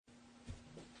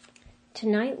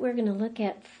Tonight we're going to look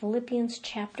at Philippians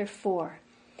chapter 4.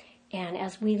 And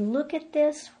as we look at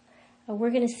this, we're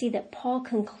going to see that Paul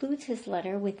concludes his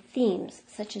letter with themes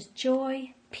such as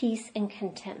joy, peace, and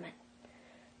contentment.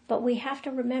 But we have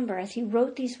to remember, as he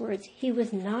wrote these words, he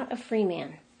was not a free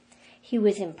man. He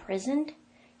was imprisoned.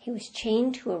 He was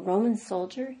chained to a Roman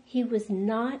soldier. He was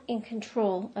not in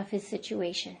control of his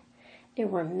situation. There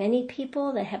were many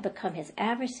people that had become his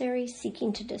adversaries,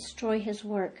 seeking to destroy his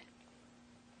work.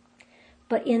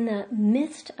 But in the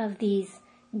midst of these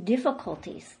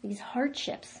difficulties, these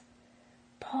hardships,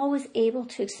 Paul was able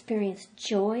to experience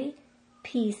joy,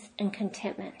 peace, and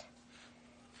contentment.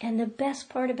 And the best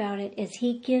part about it is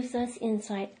he gives us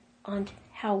insight on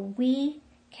how we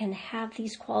can have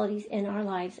these qualities in our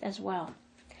lives as well.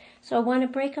 So I want to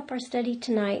break up our study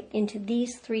tonight into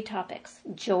these three topics: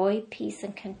 joy, peace,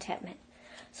 and contentment.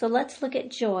 So let's look at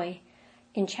joy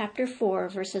in chapter 4,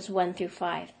 verses 1 through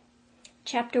 5.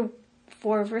 Chapter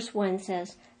 4, verse 1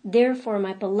 says, "Therefore,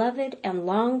 my beloved and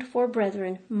longed for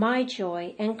brethren, my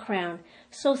joy and crown,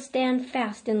 so stand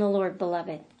fast in the Lord,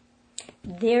 beloved."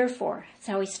 Therefore, that's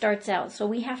how he starts out. So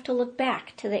we have to look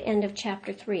back to the end of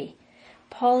chapter 3.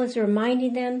 Paul is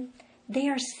reminding them they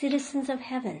are citizens of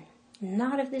heaven,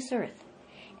 not of this earth.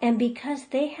 And because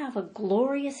they have a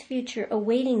glorious future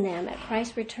awaiting them at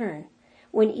Christ's return,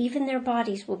 when even their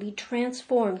bodies will be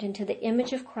transformed into the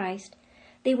image of Christ,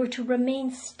 they were to remain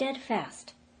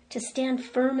steadfast, to stand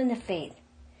firm in the faith.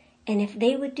 And if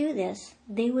they would do this,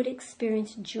 they would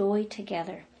experience joy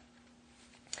together.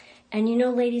 And you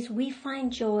know, ladies, we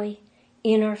find joy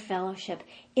in our fellowship,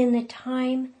 in the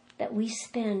time that we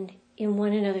spend in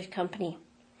one another's company.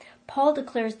 Paul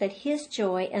declares that his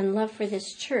joy and love for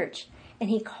this church, and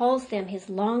he calls them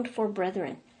his longed-for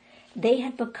brethren. They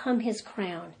had become his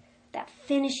crown, that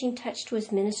finishing touch to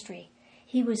his ministry.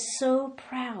 He was so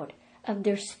proud of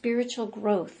their spiritual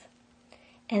growth,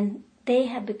 and they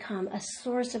had become a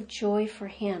source of joy for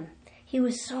him. He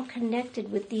was so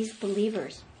connected with these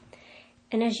believers.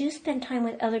 And as you spend time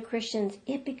with other Christians,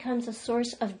 it becomes a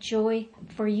source of joy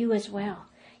for you as well.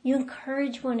 You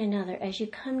encourage one another as you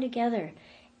come together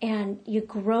and you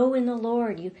grow in the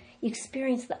Lord. You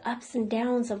experience the ups and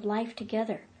downs of life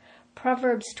together.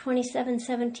 Proverbs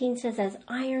 27:17 says, "As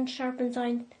iron sharpens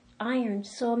iron,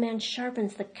 so a man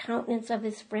sharpens the countenance of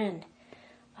his friend."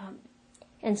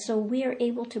 And so we are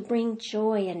able to bring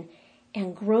joy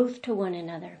and growth to one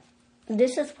another.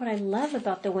 This is what I love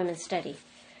about the women's study.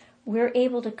 We're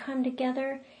able to come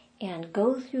together and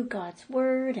go through God's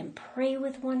Word and pray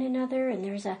with one another. And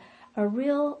there's a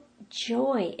real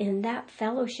joy in that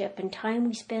fellowship and time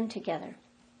we spend together.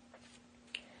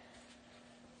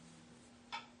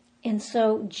 And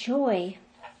so joy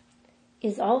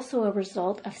is also a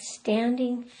result of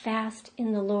standing fast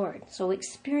in the Lord. So we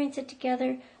experience it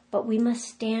together, but we must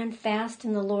stand fast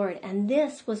in the Lord. And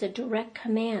this was a direct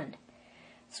command.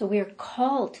 So we are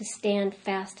called to stand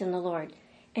fast in the Lord.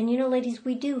 And you know, ladies,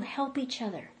 we do help each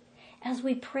other. As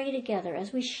we pray together,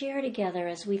 as we share together,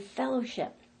 as we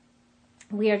fellowship,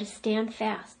 we are to stand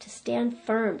fast, to stand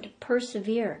firm, to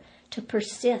persevere, to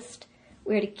persist.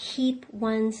 We are to keep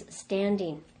one's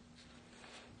standing.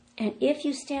 And if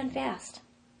you stand fast,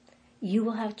 you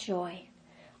will have joy.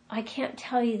 I can't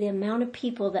tell you the amount of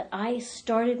people that I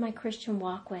started my Christian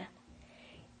walk with,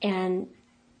 and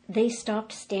they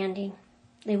stopped standing.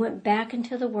 They went back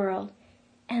into the world,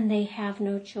 and they have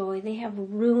no joy. They have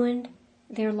ruined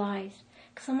their lives.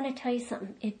 Because I'm going to tell you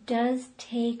something. It does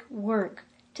take work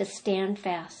to stand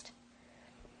fast.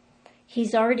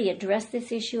 He's already addressed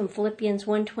this issue in Philippians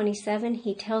 1:27.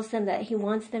 He tells them that he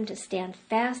wants them to stand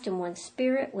fast in one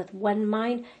spirit, with one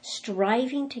mind,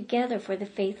 striving together for the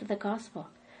faith of the gospel.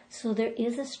 So there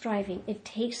is a striving. It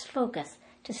takes focus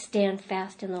to stand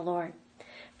fast in the Lord.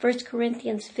 1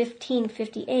 Corinthians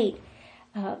 15:58,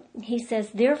 he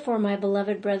says, "Therefore, my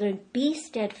beloved brethren, be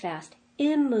steadfast,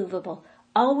 immovable,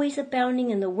 always abounding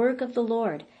in the work of the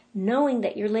Lord, knowing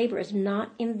that your labor is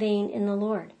not in vain in the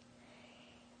Lord."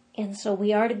 And so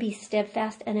we are to be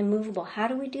steadfast and immovable. How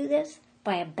do we do this?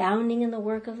 By abounding in the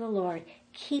work of the Lord,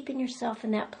 keeping yourself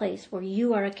in that place where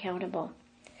you are accountable.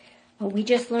 We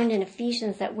just learned in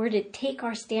Ephesians that we're to take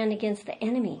our stand against the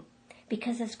enemy,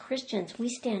 because as Christians, we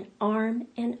stand arm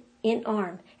in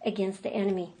arm against the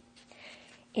enemy.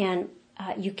 And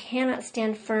you cannot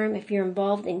stand firm if you're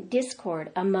involved in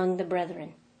discord among the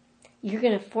brethren. You're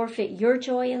going to forfeit your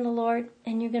joy in the Lord,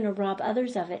 and you're going to rob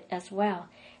others of it as well.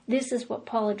 This is what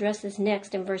Paul addresses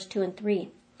next in verse 2 and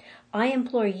 3. "I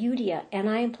implore Euodia and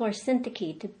I implore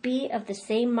Syntyche to be of the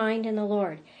same mind in the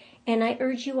Lord. And I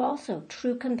urge you also,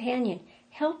 true companion,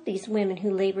 help these women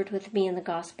who labored with me in the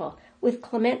gospel, with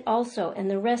Clement also and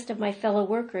the rest of my fellow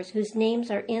workers whose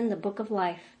names are in the book of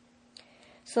life.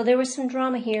 So there was some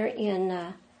drama here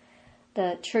in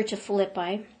the church of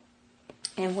Philippi,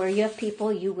 and where you have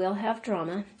people, you will have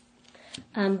drama.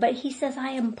 But he says,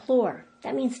 I implore.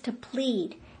 That means to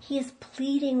plead. He is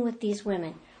pleading with these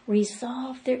women.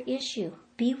 Resolve their issue.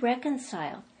 Be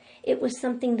reconciled. It was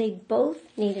something they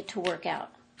both needed to work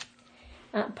out.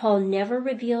 Paul never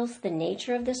reveals the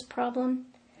nature of this problem.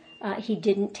 He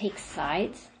didn't take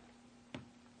sides.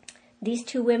 These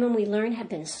two women, we learn, had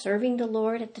been serving the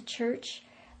Lord at the church.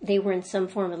 They were in some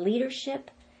form of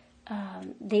leadership.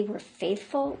 They were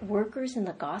faithful workers in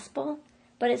the gospel.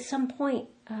 But at some point,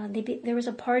 there was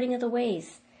a parting of the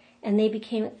ways, and they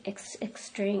became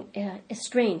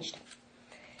estranged.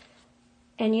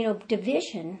 And,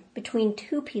 division between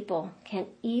two people can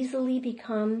easily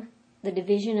become the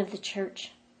division of the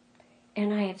church.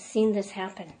 And I have seen this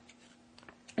happen.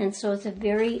 And so it's a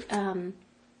very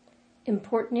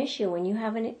important issue when you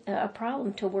have a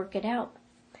problem to work it out.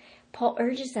 Paul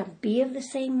urges them, be of the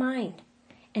same mind.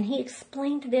 And he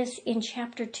explained this in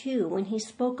chapter 2 when he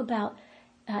spoke about,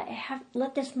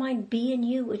 let this mind be in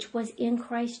you, which was in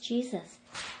Christ Jesus.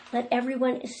 Let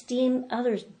everyone esteem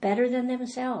others better than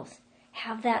themselves.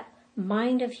 Have that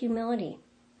mind of humility.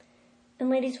 And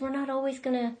ladies, we're not always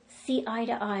going to see eye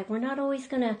to eye. We're not always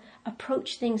going to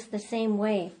approach things the same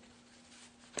way.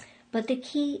 But the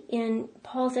key in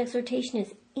Paul's exhortation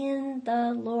is in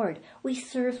the Lord. We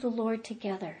serve the Lord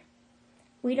together.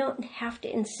 We don't have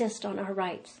to insist on our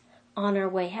rights, on our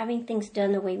way, having things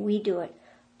done the way we do it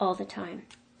all the time.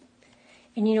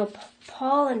 And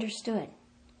Paul understood,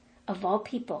 of all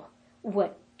people,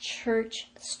 what church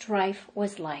strife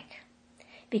was like,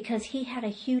 because he had a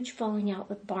huge falling out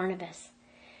with Barnabas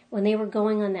when they were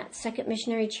going on that second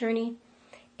missionary journey,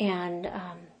 and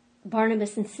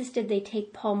Barnabas insisted they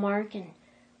take Paul Mark, and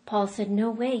Paul said, no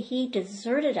way, he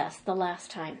deserted us the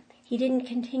last time. He didn't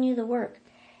continue the work.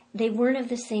 They weren't of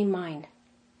the same mind.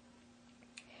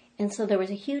 And so there was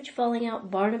a huge falling out.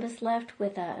 Barnabas left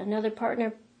with another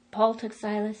partner. Paul took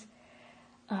Silas.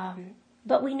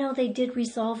 But we know they did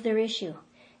resolve their issue,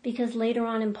 because later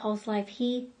on in Paul's life,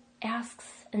 he asks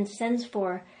and sends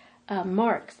for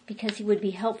Mark because he would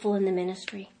be helpful in the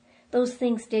ministry. Those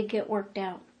things did get worked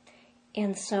out.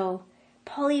 And so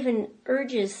Paul even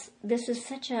urges, this is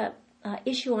such a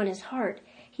issue on his heart,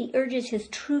 he urges his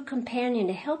true companion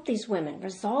to help these women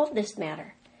resolve this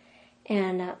matter.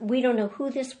 And we don't know who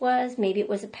this was. Maybe it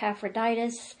was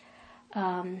Epaphroditus.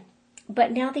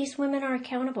 But now these women are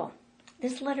accountable.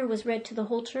 This letter was read to the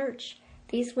whole church.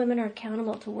 These women are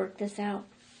accountable to work this out.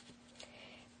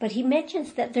 But he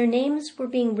mentions that their names were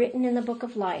being written in the book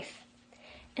of life.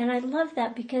 And I love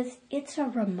that because it's a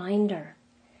reminder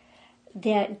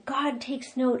that God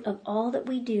takes note of all that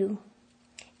we do.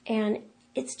 And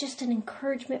it's just an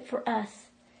encouragement for us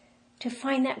to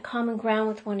find that common ground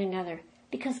with one another,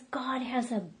 because God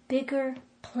has a bigger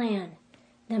plan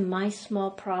than my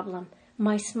small problem,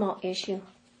 my small issue.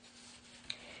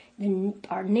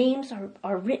 Our names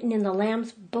are written in the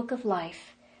Lamb's book of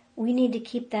life. We need to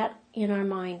keep that in our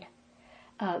mind.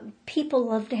 People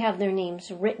love to have their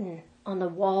names written on the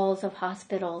walls of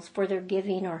hospitals for their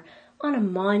giving, or on a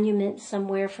monument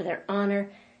somewhere for their honor.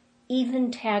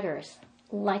 Even taggers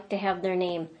like to have their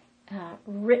name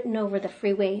written over the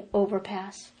freeway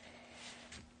overpass.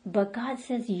 But God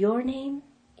says your name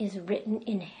is written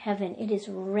in heaven. It is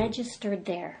registered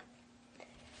there.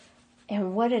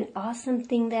 And what an awesome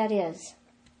thing that is,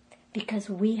 because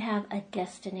we have a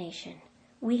destination.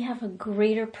 We have a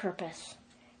greater purpose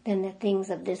than the things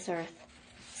of this earth.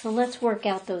 So let's work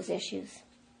out those issues.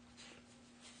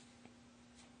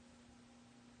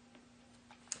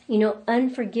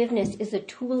 Unforgiveness is a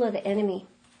tool of the enemy.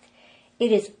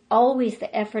 It is always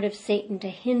the effort of Satan to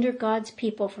hinder God's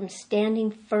people from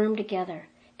standing firm together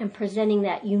and presenting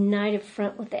that united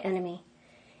front with the enemy.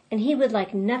 And he would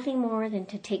like nothing more than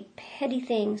to take petty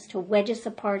things to wedge us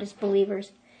apart as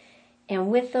believers, and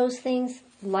with those things,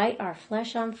 light our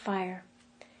flesh on fire.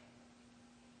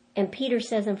 And Peter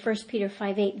says in 1 Peter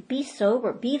 5:8, be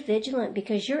sober, be vigilant,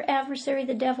 because your adversary,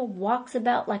 the devil, walks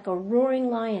about like a roaring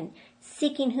lion,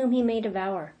 seeking whom he may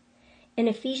devour. And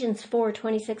Ephesians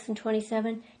 4:26 and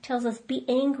 27 tells us, be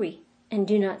angry and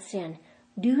do not sin.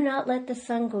 Do not let the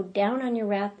sun go down on your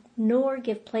wrath, nor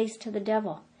give place to the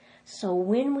devil. So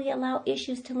when we allow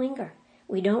issues to linger,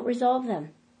 we don't resolve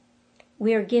them.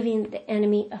 We are giving the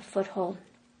enemy a foothold.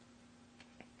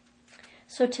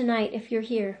 So tonight, if you're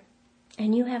here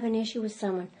and you have an issue with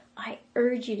someone, I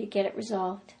urge you to get it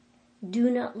resolved. Do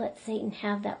not let Satan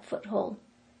have that foothold.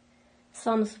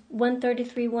 Psalms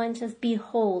 133:1 says,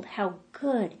 "Behold, how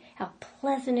good, how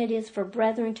pleasant it is for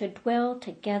brethren to dwell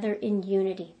together in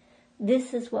unity.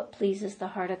 This is what pleases the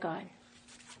heart of God."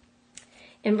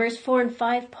 In verse 4 and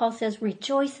 5, Paul says,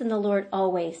 "Rejoice in the Lord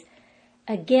always.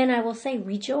 Again, I will say,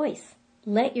 rejoice.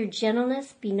 Let your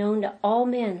gentleness be known to all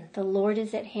men. The Lord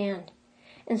is at hand."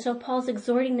 And so Paul's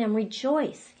exhorting them,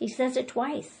 rejoice. He says it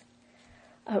twice.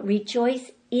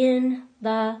 Rejoice in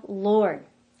the Lord.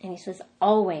 And he says,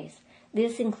 always.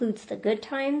 This includes the good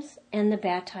times and the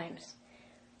bad times.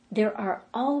 There are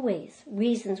always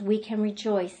reasons we can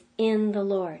rejoice in the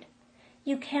Lord.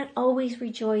 You can't always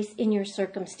rejoice in your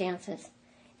circumstances,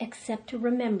 except to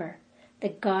remember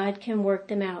that God can work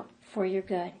them out for your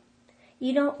good.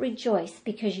 You don't rejoice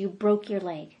because you broke your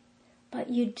leg, but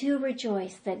you do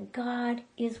rejoice that God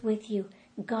is with you.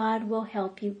 God will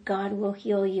help you. God will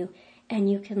heal you,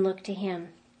 and you can look to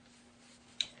Him.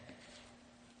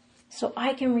 So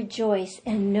I can rejoice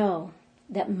and know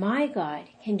that my God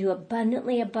can do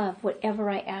abundantly above whatever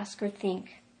I ask or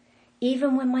think,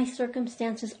 even when my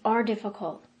circumstances are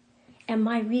difficult and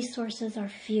my resources are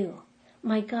few.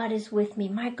 My God is with me.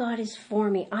 My God is for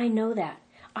me. I know that.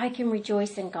 I can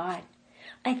rejoice in God.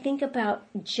 I think about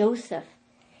Joseph.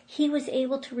 He was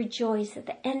able to rejoice at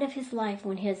the end of his life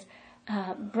when his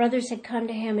brothers had come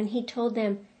to him and he told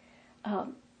them,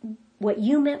 what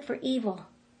you meant for evil,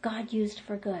 God used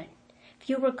for good. If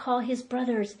you recall, his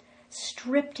brothers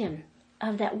stripped him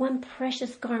of that one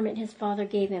precious garment his father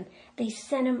gave him. They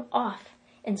sent him off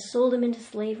and sold him into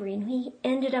slavery, and he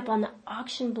ended up on the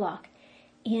auction block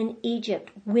in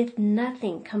Egypt with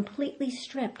nothing, completely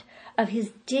stripped of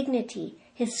his dignity,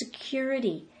 his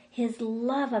security, his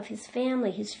love of his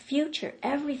family, his future.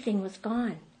 Everything was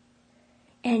gone.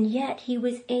 And yet he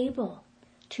was able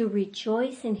to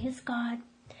rejoice in his God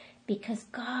because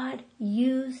God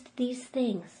used these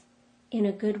things in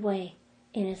a good way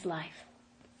in his life.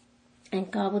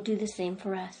 And God will do the same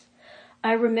for us.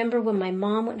 I remember when my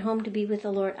mom went home to be with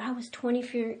the Lord, I was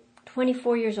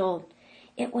 24 years old.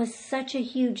 It was such a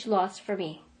huge loss for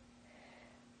me.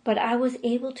 But I was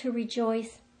able to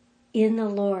rejoice in the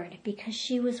Lord because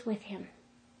she was with Him.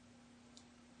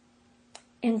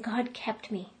 And God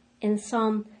kept me. In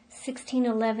Psalm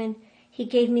 16:11, He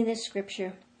gave me this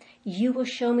scripture. You will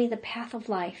show me the path of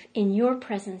life. In your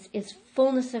presence is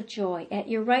fullness of joy. At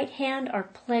your right hand are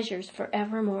pleasures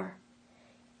forevermore.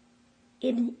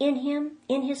 In Him,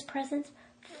 in His presence,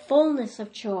 fullness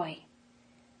of joy.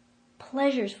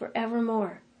 Pleasures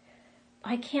forevermore.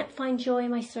 I can't find joy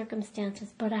in my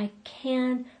circumstances, but I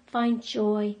can find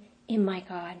joy in my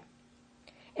God.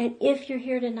 And if you're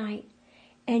here tonight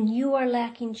and you are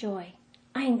lacking joy,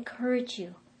 I encourage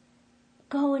you,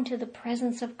 go into the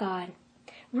presence of God.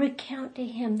 Recount to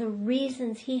Him the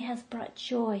reasons He has brought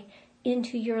joy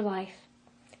into your life,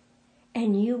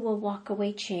 and you will walk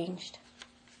away changed.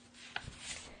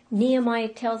 Nehemiah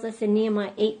tells us in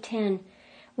Nehemiah 8:10,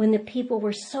 when the people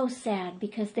were so sad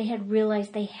because they had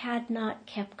realized they had not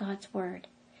kept God's word,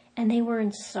 and they were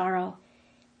in sorrow.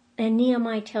 And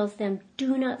Nehemiah tells them,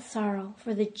 do not sorrow,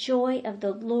 for the joy of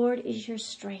the Lord is your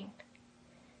strength.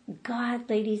 God,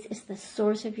 ladies, is the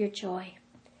source of your joy,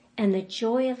 and the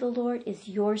joy of the Lord is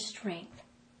your strength.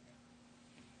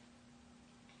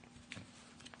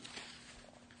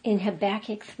 In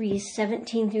Habakkuk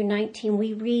 3:17-19,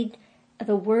 we read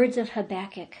the words of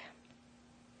Habakkuk.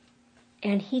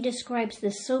 And he describes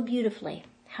this so beautifully,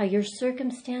 how your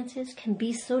circumstances can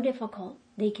be so difficult,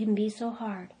 they can be so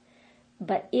hard.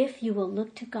 But if you will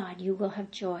look to God, you will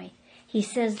have joy. He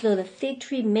says, though the fig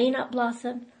tree may not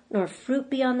blossom, nor fruit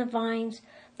be on the vines,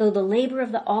 though the labor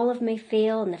of the olive may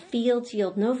fail, and the fields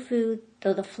yield no food,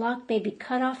 though the flock may be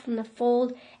cut off from the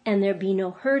fold, and there be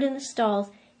no herd in the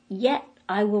stalls, yet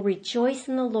I will rejoice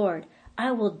in the Lord.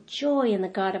 I will joy in the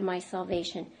God of my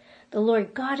salvation. The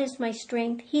Lord God is my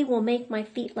strength. He will make my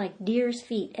feet like deer's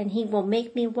feet, and He will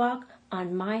make me walk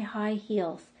on my high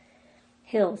hills.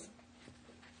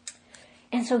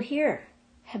 And so here,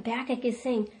 Habakkuk is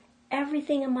saying,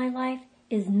 everything in my life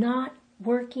is not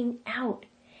working out.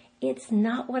 It's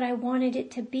not what I wanted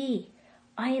it to be.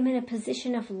 I am in a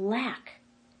position of lack.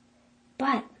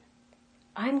 But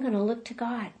I'm going to look to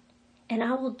God, and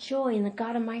I will joy in the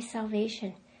God of my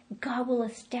salvation. God will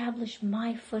establish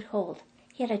my foothold.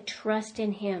 He had a trust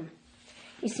in Him.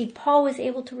 You see, Paul was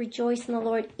able to rejoice in the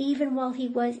Lord even while he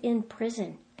was in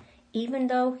prison, even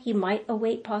though he might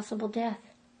await possible death.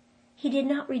 He did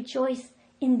not rejoice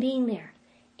in being there,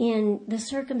 in the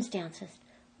circumstances,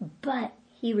 but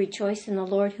he rejoiced in the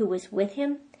Lord who was with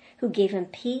him, who gave him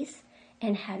peace,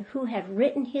 and who had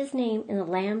written his name in the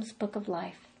Lamb's book of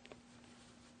life.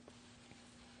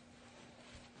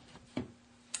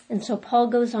 And so Paul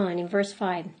goes on in verse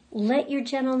 5, let your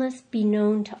gentleness be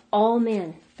known to all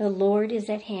men. The Lord is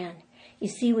at hand. You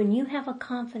see, when you have a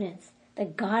confidence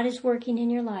that God is working in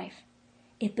your life,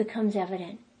 it becomes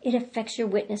evident. It affects your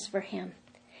witness for him.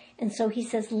 And so he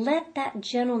says, let that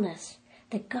gentleness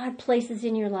that God places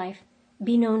in your life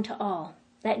be known to all.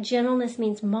 That gentleness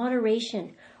means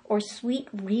moderation or sweet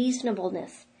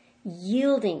reasonableness,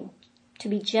 yielding, to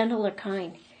be gentle or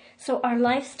kind. So our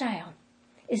lifestyle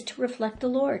is to reflect the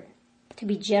Lord, to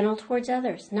be gentle towards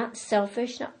others, not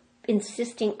selfish, not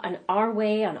insisting on our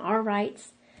way, on our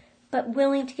rights, but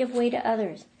willing to give way to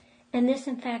others. And this,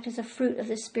 in fact, is a fruit of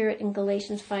the Spirit in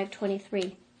Galatians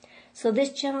 5:23. So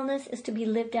this gentleness is to be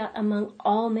lived out among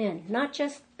all men, not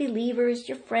just believers,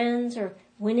 your friends, or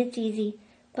when it's easy,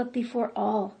 but before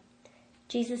all.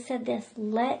 Jesus said this,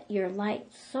 let your light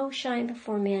so shine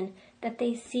before men that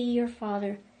they see your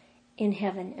Father in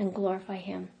heaven and glorify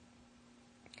him.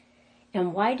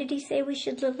 And why did he say we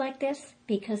should live like this?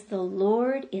 Because the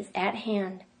Lord is at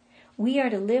hand. We are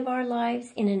to live our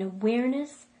lives in an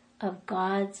awareness of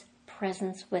God's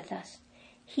presence with us.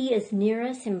 He is near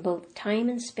us in both time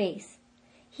and space.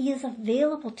 He is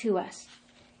available to us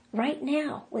right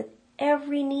now with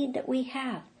every need that we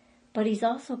have. But he's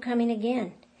also coming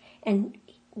again. And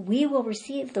we will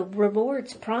receive the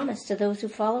rewards promised to those who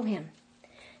follow him.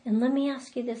 And let me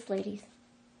ask you this, ladies.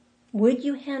 Would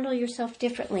you handle yourself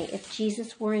differently if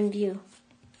Jesus were in view?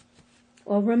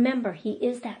 Well, remember, he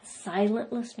is that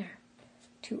silent listener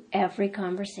to every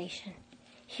conversation.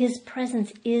 His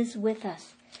presence is with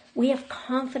us. We have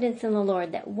confidence in the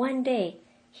Lord that one day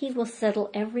he will settle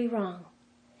every wrong.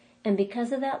 And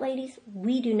because of that, ladies,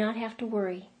 we do not have to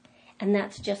worry. And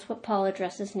that's just what Paul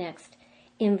addresses next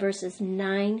in verses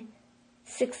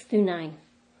 6 through 9.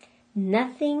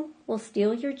 Nothing will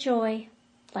steal your joy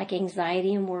like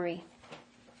anxiety and worry.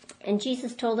 And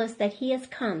Jesus told us that he has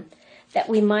come that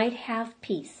we might have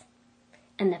peace.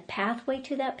 And the pathway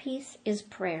to that peace is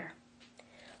prayer.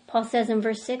 Paul says in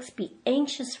verse 6, be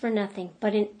anxious for nothing,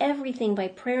 but in everything by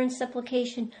prayer and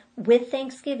supplication with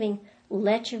thanksgiving,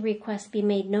 let your requests be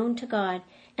made known to God,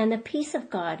 and the peace of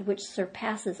God, which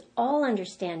surpasses all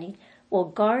understanding, will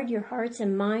guard your hearts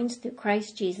and minds through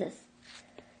Christ Jesus.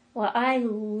 Well, I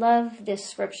love this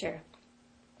scripture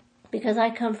because I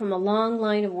come from a long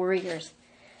line of worriers,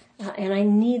 and I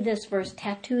need this verse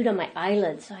tattooed on my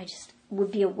eyelids so I just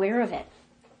would be aware of it.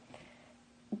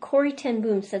 Corrie ten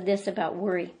Boom said this about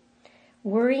worry.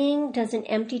 Worrying doesn't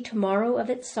empty tomorrow of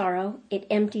its sorrow, it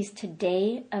empties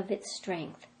today of its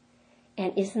strength.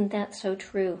 And isn't that so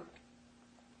true?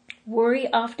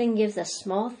 Worry often gives a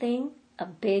small thing a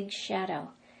big shadow.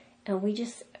 And we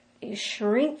just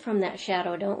shrink from that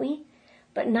shadow, don't we?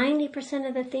 But 90%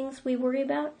 of the things we worry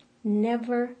about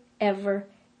never, ever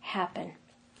happen.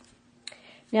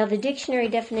 Now, the dictionary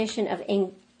definition of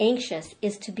anxious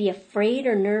is to be afraid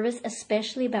or nervous,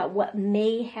 especially about what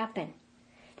may happen.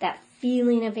 That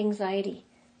feeling of anxiety,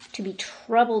 to be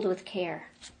troubled with care.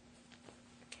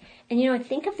 And I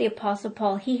think of the Apostle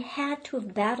Paul. He had to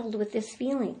have battled with this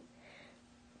feeling.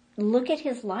 Look at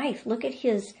his life. Look at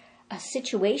his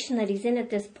situation that he's in at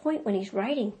this point when he's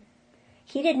writing.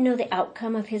 He didn't know the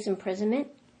outcome of his imprisonment.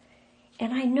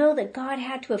 And I know that God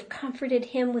had to have comforted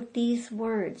him with these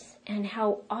words, and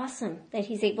how awesome that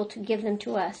he's able to give them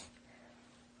to us.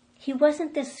 He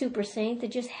wasn't this super saint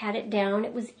that just had it down.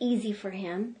 It was easy for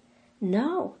him.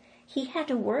 No, he had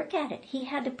to work at it. He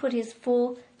had to put his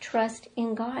full trust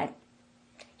in God.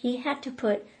 He had to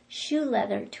put shoe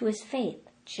leather to his faith,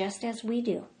 just as we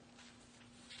do.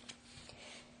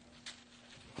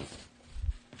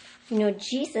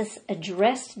 Jesus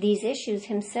addressed these issues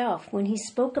himself when he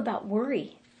spoke about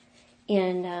worry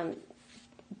in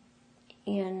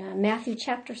Matthew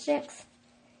chapter 6.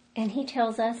 And he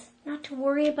tells us not to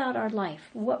worry about our life,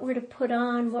 what we're to put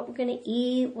on, what we're going to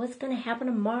eat, what's going to happen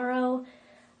tomorrow.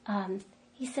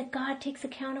 He said God takes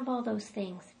account of all those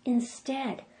things.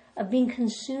 Instead of being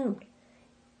consumed,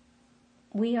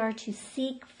 we are to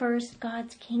seek first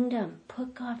God's kingdom.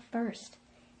 Put God first,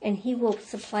 and he will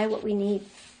supply what we need.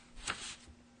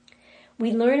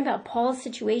 We learn about Paul's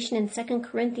situation in 2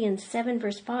 Corinthians 7,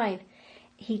 verse 5.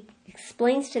 He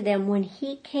explains to them, when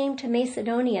he came to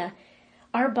Macedonia,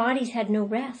 our bodies had no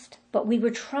rest, but we were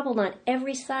troubled on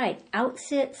every side.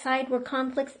 Outside were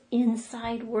conflicts,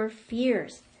 inside were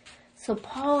fears. So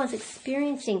Paul is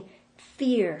experiencing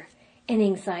fear and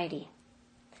anxiety.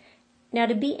 Now,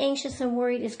 to be anxious and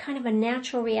worried is kind of a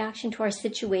natural reaction to our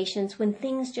situations when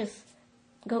things just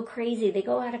go crazy. They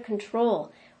go out of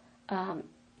control.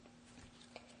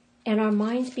 And our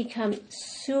minds become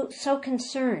so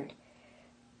concerned.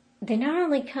 They not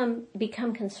only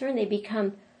become concerned, they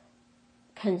become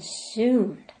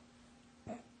consumed.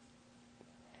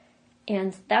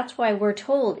 And that's why we're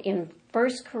told in 1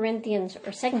 Corinthians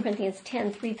or 2 Corinthians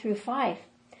 10, 3 through 5,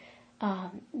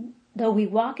 though we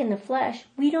walk in the flesh,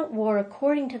 we don't war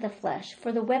according to the flesh,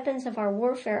 for the weapons of our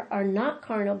warfare are not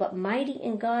carnal, but mighty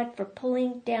in God for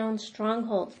pulling down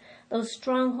strongholds. Those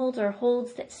strongholds are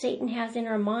holds that Satan has in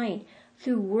our mind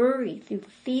through worry, through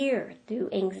fear, through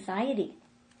anxiety.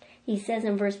 He says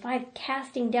in verse 5,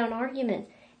 casting down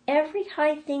arguments, every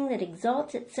high thing that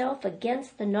exalts itself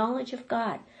against the knowledge of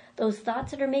God. Those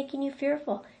thoughts that are making you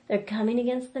fearful, they're coming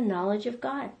against the knowledge of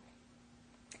God.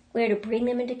 We are to bring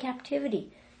them into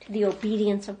captivity to the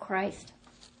obedience of Christ.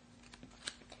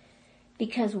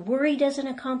 Because worry doesn't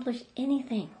accomplish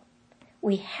anything.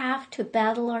 We have to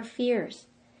battle our fears.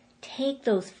 Take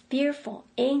those fearful,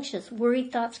 anxious,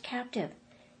 worried thoughts captive.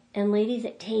 And ladies,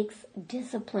 it takes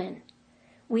discipline.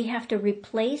 We have to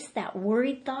replace that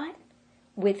worried thought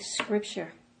with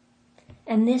Scripture.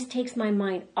 And this takes my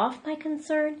mind off my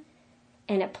concern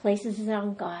and it places it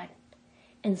on God.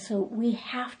 And so we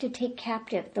have to take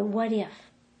captive the what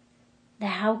if, the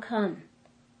how come,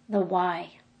 the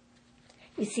why.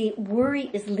 You see, worry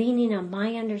is leaning on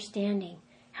my understanding,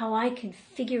 how I could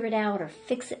figure it out or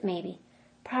fix it maybe.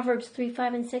 Proverbs 3,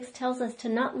 5, and 6 tells us to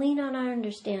not lean on our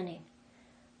understanding.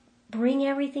 Bring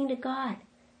everything to God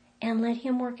and let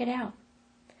Him work it out.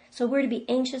 So we're to be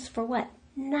anxious for what?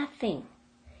 Nothing.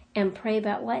 And pray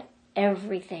about what?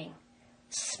 Everything.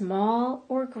 Small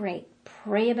or great,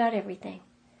 pray about everything.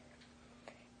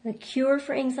 The cure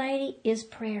for anxiety is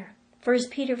prayer. 1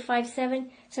 Peter 5:7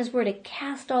 says we're to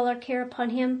cast all our care upon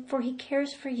Him, for He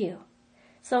cares for you.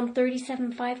 Psalm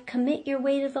 37:5, commit your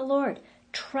way to the Lord.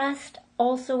 Trust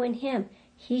also in Him.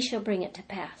 He shall bring it to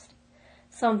pass.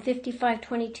 Psalm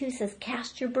 55:22 says,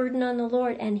 cast your burden on the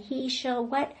Lord, and He shall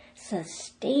what?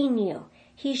 Sustain you.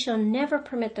 He shall never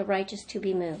permit the righteous to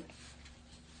be moved.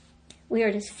 We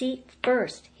are to seek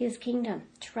first His kingdom.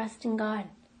 Trust in God.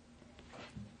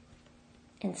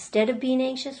 Instead of being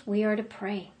anxious, we are to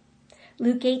pray.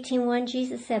 Luke 18:1,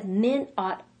 Jesus said, men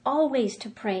ought always to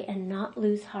pray and not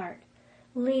lose heart.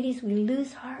 Ladies, we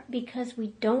lose heart because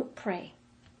we don't pray.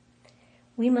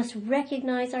 We must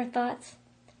recognize our thoughts,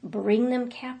 bring them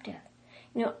captive.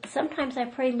 You know, sometimes I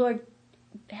pray, Lord,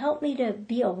 help me to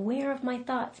be aware of my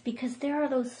thoughts, because there are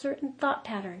those certain thought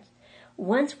patterns.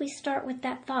 Once we start with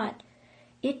that thought,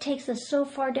 it takes us so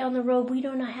far down the road we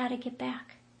don't know how to get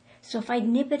back. So if I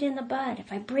nip it in the bud,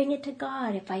 if I bring it to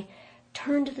God, if I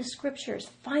turn to the Scriptures,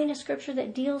 find a Scripture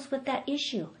that deals with that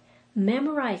issue,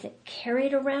 memorize it, carry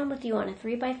it around with you on a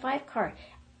 3x5 card,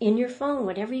 in your phone,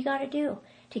 whatever you got to do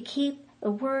to keep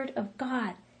the Word of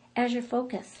God as your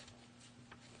focus.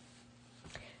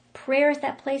 Prayer is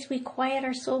that place we quiet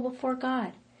our soul before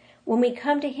God. When we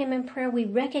come to Him in prayer, we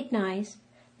recognize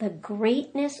the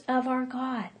greatness of our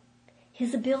God,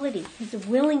 His ability, His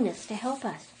willingness to help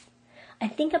us. I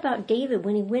think about David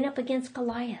when he went up against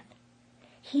Goliath.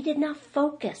 He did not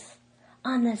focus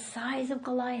on the size of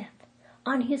Goliath,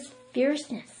 on his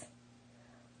fierceness,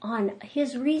 on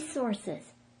his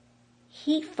resources.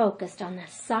 He focused on the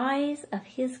size of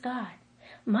his God.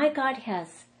 My God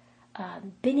has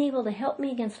been able to help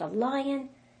me against a lion,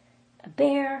 a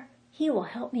bear. He will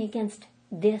help me against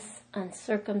this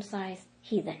uncircumcised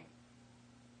heathen.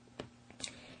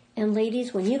 And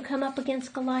ladies, when you come up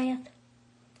against Goliath,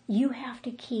 you have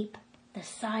to keep the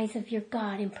size of your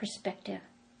God in perspective.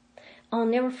 I'll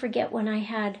never forget when I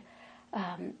had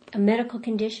a medical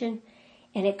condition,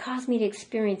 and it caused me to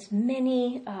experience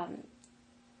many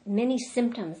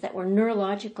symptoms that were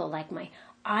neurological, like my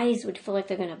eyes would feel like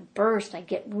they're going to burst. I'd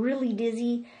get really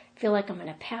dizzy, feel like I'm going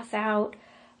to pass out.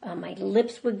 My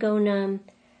lips would go numb,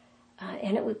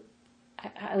 and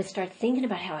I would start thinking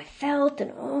about how I felt,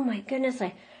 and oh my goodness,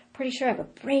 I'm pretty sure I have a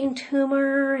brain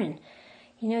tumor, and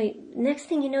you know, next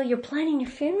thing you know, you're planning your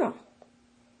funeral.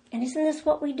 And isn't this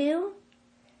what we do?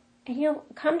 And you know,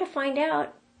 come to find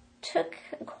out, took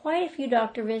quite a few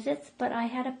doctor visits, but I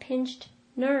had a pinched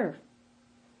nerve.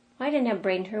 I didn't have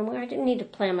brain tumor. I didn't need to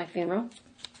plan my funeral.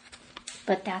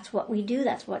 But that's what we do.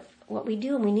 That's what we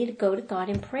do. And we need to go to God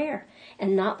in prayer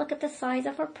and not look at the size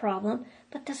of our problem,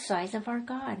 but the size of our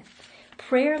God.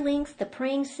 Prayer links the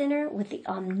praying sinner with the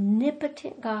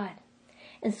omnipotent God.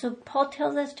 And so Paul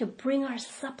tells us to bring our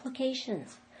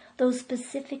supplications, those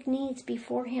specific needs,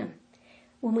 before Him.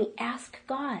 When we ask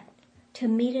God to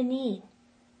meet a need,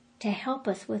 to help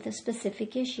us with a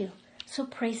specific issue. So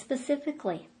pray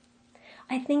specifically.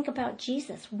 I think about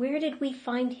Jesus. Where did we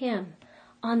find Him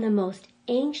on the most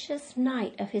anxious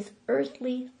night of His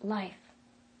earthly life?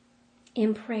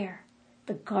 In prayer,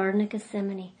 the Garden of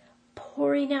Gethsemane,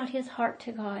 pouring out His heart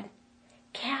to God,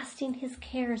 casting his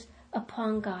cares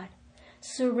upon God,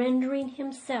 surrendering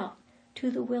himself to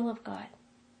the will of God.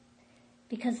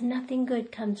 Because nothing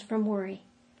good comes from worry,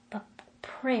 but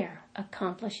prayer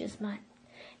accomplishes much.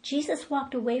 Jesus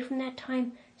walked away from that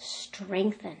time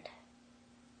strengthened.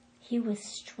 He was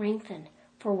strengthened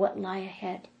for what lie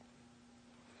ahead.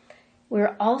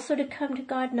 We're also to come to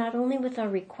God not only with our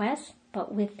requests,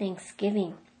 but with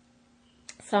thanksgiving.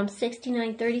 Psalm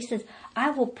 69:30 says, I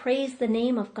will praise the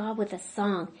name of God with a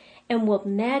song and will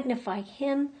magnify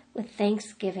him with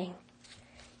thanksgiving.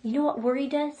 You know what worry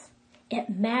does? It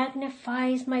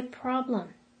magnifies my problem.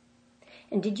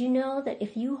 And did you know that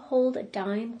if you hold a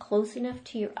dime close enough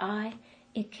to your eye,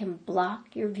 it can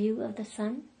block your view of the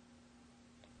sun?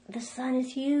 The sun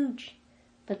is huge,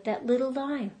 but that little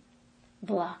dime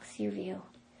blocks your view.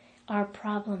 Our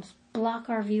problems block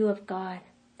our view of God.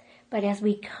 But as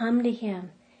we come to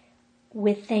him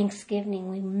with thanksgiving,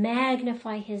 we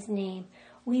magnify his name.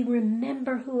 We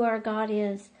remember who our God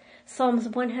is. Psalms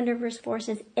 100 verse 4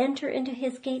 says, enter into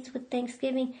his gates with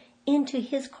thanksgiving, into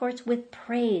his courts with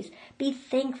praise. Be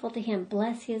thankful to him.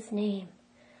 Bless his name.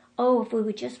 Oh, if we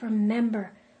would just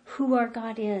remember who our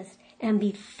God is and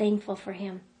be thankful for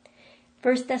him.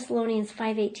 1 Thessalonians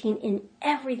 5:18, in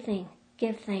everything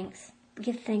give thanks.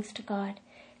 Give thanks to God.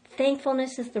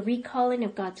 Thankfulness is the recalling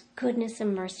of God's goodness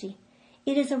and mercy.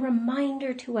 It is a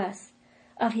reminder to us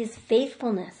of his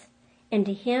faithfulness, and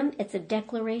to him it's a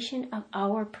declaration of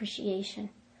our appreciation.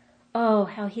 Oh,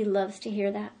 how he loves to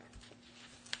hear that.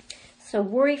 So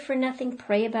worry for nothing,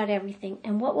 pray about everything.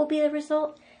 And what will be the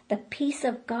result? The peace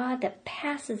of God that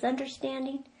passes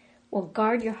understanding will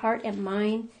guard your heart and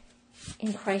mind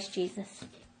in Christ Jesus.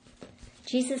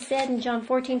 Jesus said in John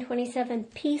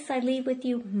 14:27, peace I leave with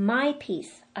you, my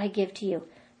peace I give to you.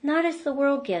 Not as the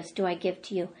world gives do I give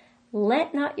to you.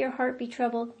 Let not your heart be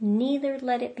troubled, neither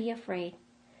let it be afraid.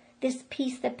 This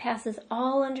peace that passes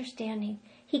all understanding,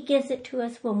 he gives it to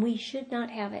us when we should not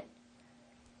have it.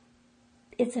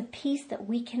 It's a peace that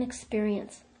we can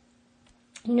experience.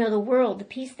 You know, the world, the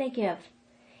peace they give,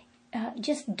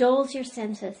 just dulls your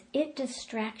senses. It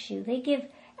distracts you. They give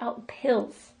out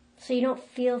pills so you don't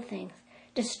feel things.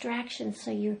 Distractions so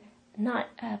you're not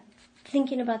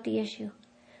thinking about the issue.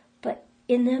 But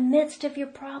in the midst of your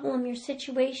problem, your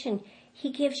situation,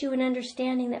 he gives you an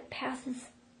understanding that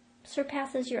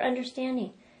surpasses your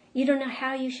understanding. You don't know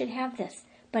how you should have this,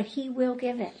 but he will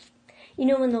give it. You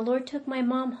know, when the Lord took my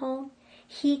mom home,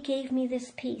 he gave me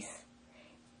this peace.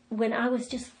 When I was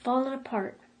just falling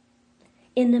apart,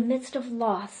 in the midst of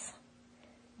loss,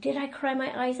 did I cry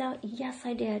my eyes out? Yes,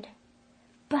 I did.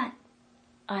 But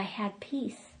I had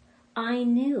peace. I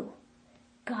knew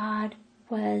God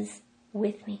was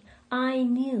with me. I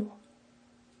knew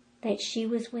that she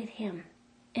was with him,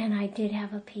 and I did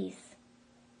have a peace.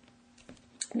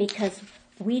 Because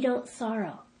we don't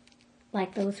sorrow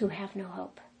like those who have no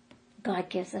hope. God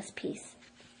gives us peace.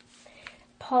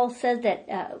 Paul said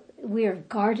that we are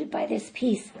guarded by this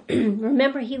peace.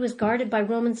 Remember, he was guarded by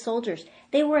Roman soldiers.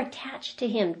 They were attached to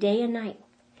him day and night.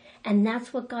 And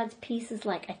that's what God's peace is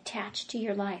like, attached to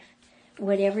your life,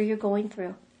 whatever you're going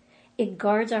through. It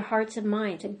guards our hearts and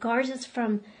minds. It guards us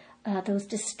from those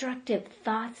destructive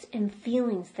thoughts and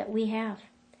feelings that we have.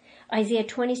 Isaiah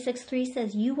 26:3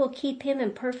 says, you will keep him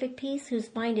in perfect peace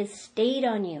whose mind is stayed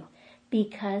on you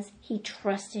because he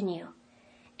trusts in you.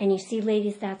 And you see,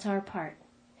 ladies, that's our part.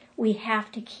 We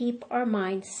have to keep our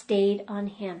mind stayed on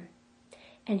him.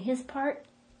 And his part,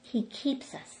 he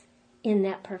keeps us in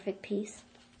that perfect peace.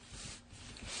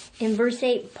 In verse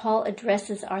 8, Paul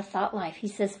addresses our thought life. He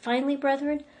says, finally,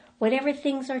 brethren, whatever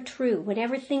things are true,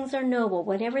 whatever things are noble,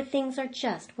 whatever things are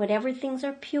just, whatever things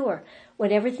are pure,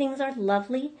 whatever things are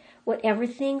lovely, whatever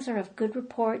things are of good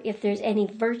report, if there's any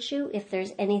virtue, if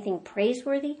there's anything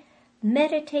praiseworthy,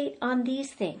 meditate on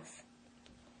these things.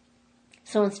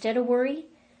 So instead of worry,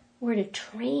 we're to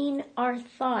train our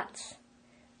thoughts,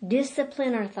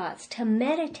 discipline our thoughts, to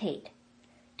meditate,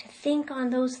 to think on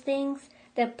those things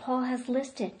that Paul has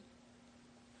listed.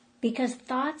 Because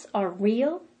thoughts are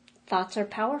real, thoughts are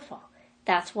powerful.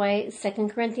 That's why 2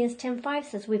 Corinthians 10:5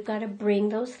 says we've got to bring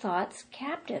those thoughts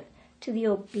captive to the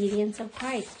obedience of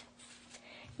Christ.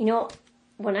 You know,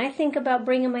 when I think about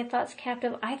bringing my thoughts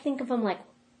captive, I think of them like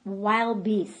wild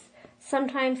beasts.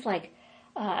 Sometimes like,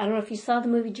 I don't know if you saw the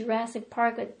movie Jurassic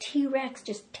Park, a T-Rex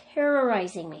just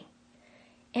terrorizing me.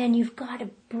 And you've got to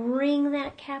bring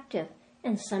that captive.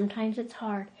 And sometimes it's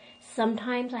hard.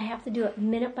 Sometimes I have to do it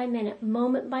minute by minute,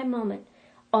 moment by moment,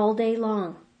 all day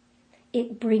long.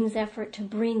 It brings effort to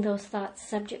bring those thoughts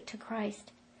subject to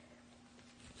Christ.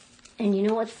 And you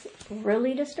know what's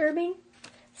really disturbing?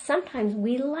 Sometimes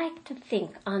we like to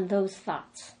think on those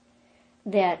thoughts.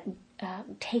 that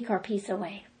take our peace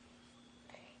away.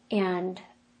 And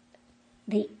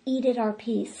they eat at our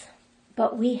peace.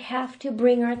 But we have to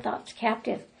bring our thoughts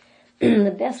captive.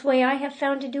 The best way I have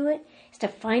found to do it is to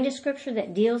find a scripture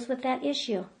that deals with that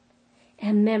issue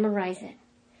and memorize it.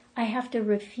 I have to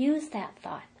refuse that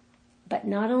thought. But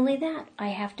not only that, I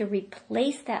have to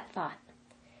replace that thought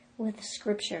with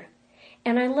scripture.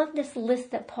 And I love this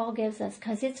list that Paul gives us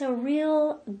because it's a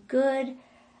real good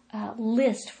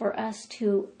list for us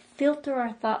to filter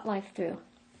our thought life through.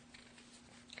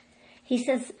 He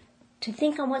says to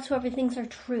think on whatsoever things are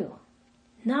true.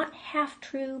 Not half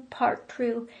true, part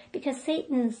true, because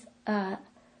Satan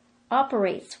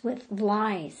operates with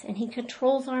lies and he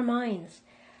controls our minds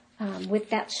with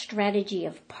that strategy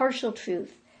of partial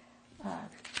truth.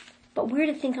 But we're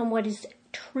to think on what is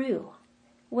true.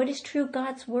 What is true?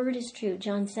 God's word is true,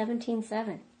 John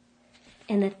 17:7.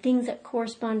 And the things that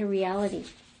correspond to reality.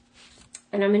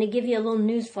 And I'm going to give you a little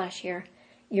news flash here.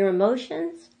 Your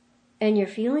emotions and your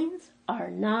feelings are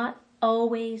not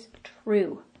always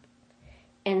true.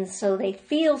 And so they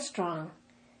feel strong.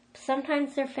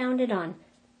 Sometimes they're founded on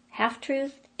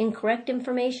half-truth, incorrect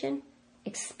information,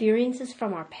 experiences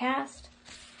from our past.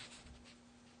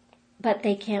 But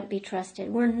they can't be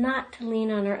trusted. We're not to lean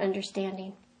on our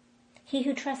understanding. He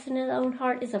who trusts in his own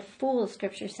heart is a fool,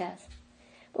 Scripture says.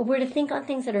 But we're to think on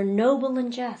things that are noble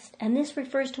and just. And this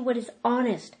refers to what is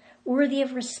honest, worthy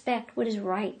of respect, what is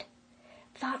right.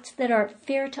 Thoughts that are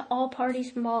fair to all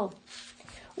parties involved.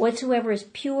 Whatsoever is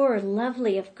pure,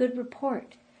 lovely, of good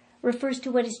report, refers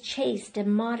to what is chaste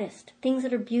and modest, things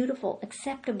that are beautiful,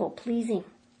 acceptable, pleasing.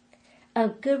 A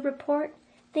good report,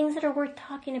 things that are worth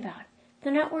talking about. If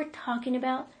they're not worth talking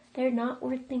about, they're not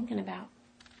worth thinking about.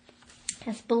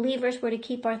 As believers, we're to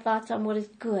keep our thoughts on what is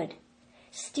good.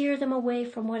 Steer them away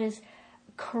from what is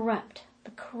corrupt,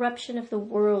 the corruption of the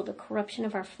world, the corruption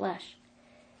of our flesh.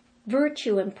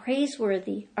 Virtue and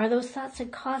praiseworthy are those thoughts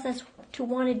that cause us to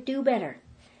want to do better,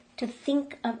 to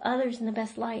think of others in the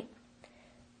best light.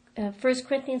 1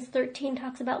 Corinthians 13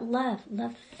 talks about love.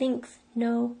 Love thinks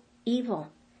no evil.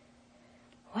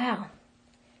 Wow.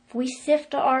 If we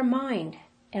sift our mind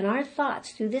and our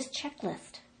thoughts through this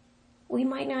checklist, we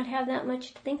might not have that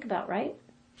much to think about, right?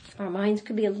 Our minds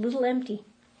could be a little empty.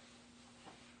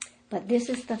 But this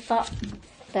is the thought,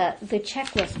 the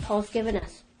checklist Paul's given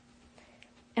us.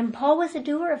 And Paul was a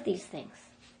doer of these things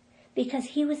because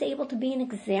he was able to be an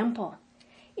example.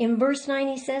 In verse 9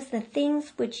 he says, the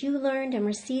things which you learned and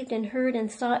received and heard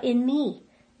and saw in me,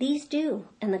 these do,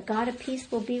 and the God of peace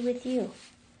will be with you.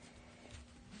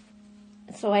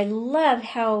 So I love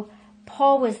how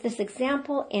Paul was this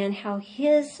example and how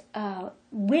his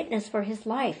witness for his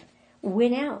life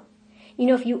went out. You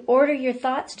know, if you order your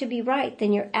thoughts to be right,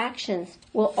 then your actions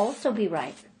will also be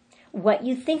right. What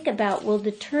you think about will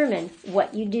determine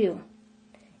what you do.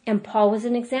 And Paul was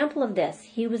an example of this.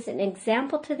 He was an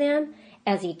example to them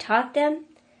as he taught them.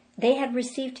 They had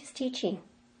received his teaching.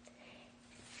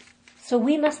 So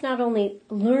we must not only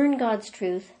learn God's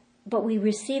truth, but we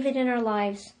receive it in our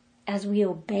lives as we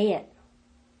obey it.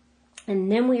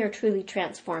 And then we are truly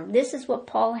transformed. This is what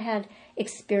Paul had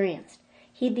experienced.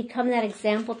 He'd become that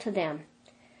example to them.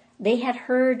 They had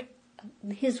heard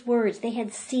his words. They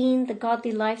had seen the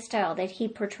godly lifestyle that he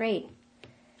portrayed.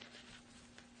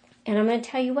 And I'm going to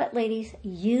tell you what, ladies,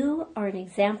 you are an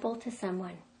example to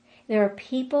someone. There are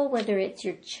people, whether it's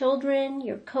your children,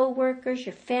 your co-workers,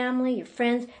 your family, your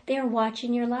friends, they are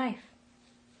watching your life.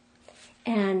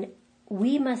 And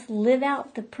we must live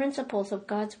out the principles of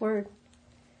God's Word.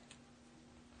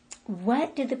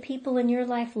 What did the people in your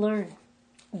life learn?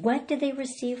 What did they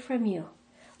receive from you?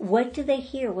 What do they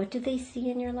hear? What do they see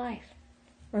in your life?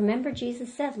 Remember,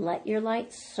 Jesus said, let your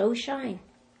light so shine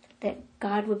that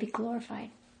God would be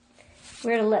glorified.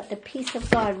 We're to let the peace of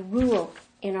God rule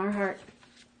in our heart.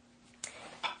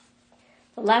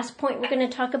 The last point we're going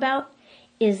to talk about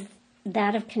is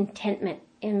that of contentment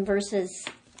in verses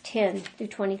 10 through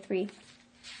 23.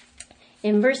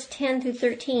 In verse 10 through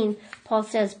 13, Paul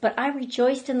says, but I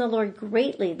rejoiced in the Lord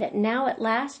greatly that now at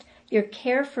last your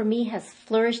care for me has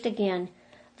flourished again,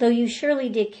 though you surely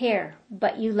did care,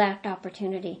 but you lacked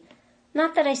opportunity.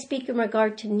 Not that I speak in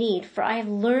regard to need, for I have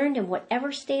learned in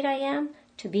whatever state I am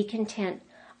to be content.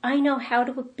 I know how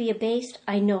to be abased,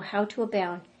 I know how to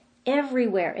abound.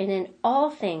 Everywhere and in all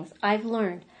things I've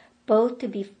learned both to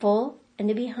be full and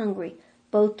to be hungry,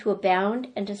 both to abound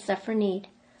and to suffer need.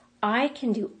 I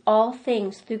can do all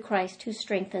things through Christ who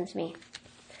strengthens me.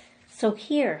 So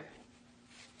here,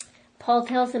 Paul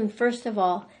tells them, first of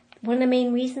all, one of the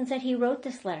main reasons that he wrote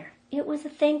this letter. It was a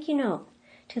thank you note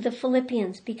to the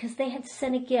Philippians because they had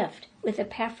sent a gift with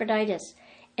Epaphroditus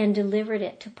and delivered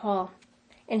it to Paul.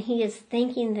 and he is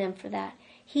thanking them for that.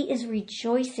 He is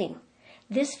rejoicing.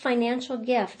 This financial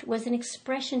gift was an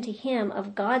expression to him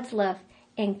of God's love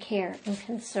and care and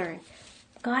concern.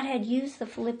 God had used the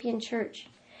Philippian church.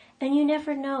 And you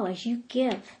never know as you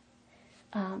give,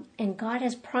 and God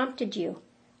has prompted you,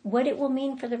 what it will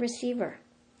mean for the receiver.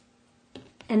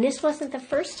 And this wasn't the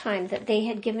first time that they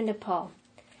had given to Paul.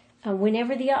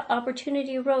 Whenever the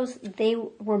opportunity arose, they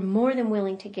were more than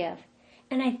willing to give.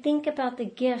 And I think about the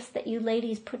gifts that you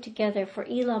ladies put together for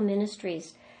Elam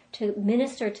Ministries to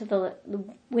minister to the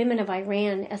women of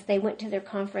Iran as they went to their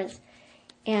conference,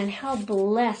 and how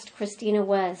blessed Christina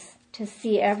was to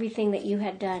see everything that you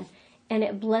had done. And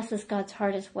it blesses God's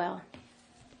heart as well.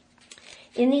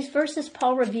 In these verses,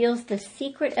 Paul reveals the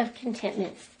secret of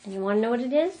contentment. And you want to know what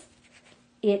it is?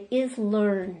 It is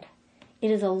learned. It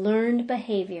is a learned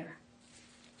behavior.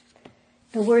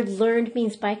 The word learned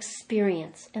means by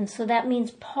experience. And so that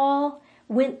means Paul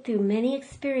went through many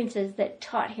experiences that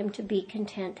taught him to be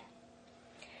content.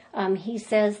 He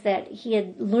says that he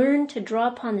had learned to draw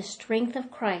upon the strength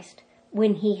of Christ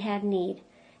when he had need.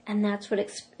 And that's what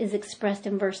is expressed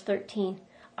in verse 13.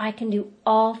 I can do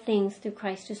all things through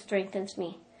Christ who strengthens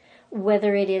me.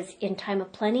 Whether it is in time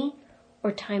of plenty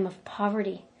or time of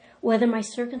poverty. Whether my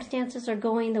circumstances are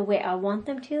going the way I want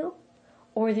them to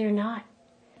or they're not.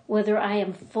 Whether I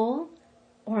am full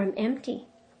or I'm empty.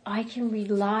 I can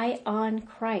rely on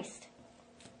Christ.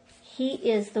 He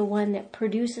is the one that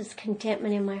produces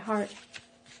contentment in my heart.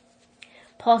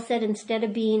 Paul said instead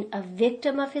of being a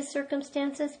victim of his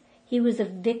circumstances, he was a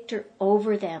victor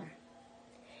over them.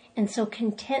 And so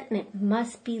contentment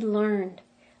must be learned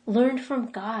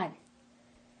from God.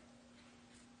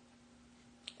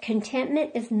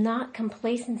 Contentment is not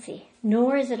complacency,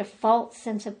 nor is it a false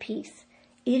sense of peace.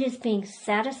 It is being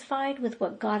satisfied with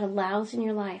what God allows in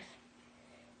your life.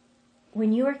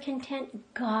 When you are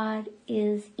content, God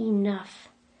is enough.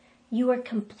 You are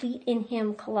complete in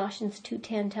Him, Colossians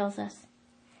 2:10 tells us.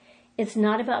 It's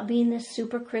not about being this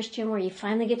super Christian where you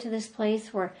finally get to this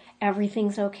place where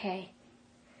everything's okay.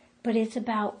 But it's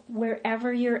about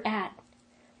wherever you're at,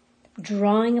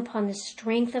 drawing upon the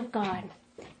strength of God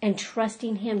and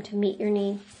trusting Him to meet your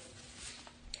need.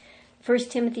 1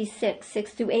 Timothy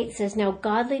 6:6-8 says, Now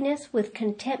godliness with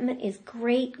contentment is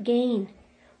great gain.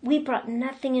 We brought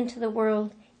nothing into the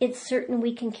world. It's certain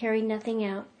we can carry nothing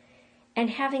out.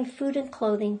 And having food and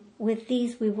clothing, with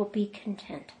these we will be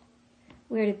content.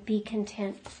 We're to be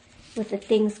content with the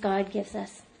things God gives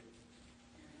us.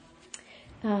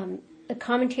 The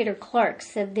commentator Clark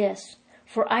said this,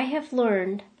 For I have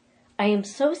learned, I am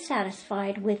so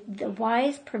satisfied with the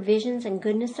wise provisions and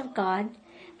goodness of God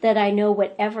that I know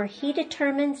whatever He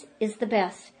determines is the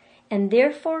best, and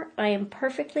therefore I am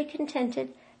perfectly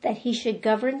contented that He should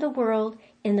govern the world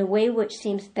in the way which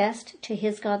seems best to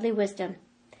His godly wisdom.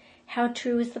 How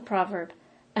true is the proverb,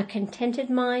 a contented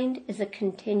mind is a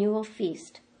continual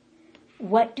feast.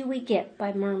 What do we get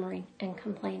by murmuring and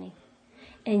complaining?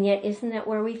 And yet, isn't that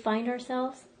where we find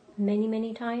ourselves many,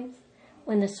 many times?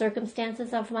 When the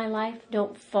circumstances of my life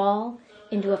don't fall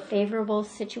into a favorable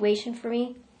situation for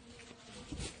me?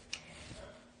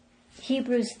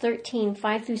 Hebrews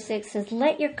 13:5-6 says,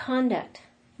 Let your conduct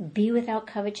be without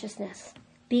covetousness.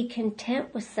 Be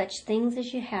content with such things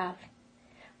as you have.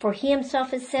 For He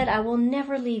Himself has said, I will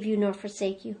never leave you nor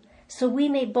forsake you. So we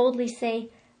may boldly say,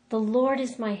 The Lord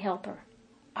is my helper.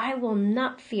 I will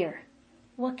not fear.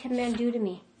 What can man do to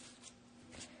me?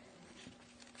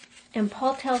 And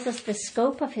Paul tells us the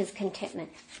scope of his contentment.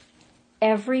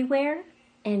 Everywhere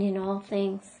and in all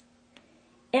things.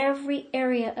 Every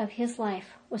area of his life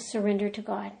was surrendered to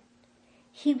God.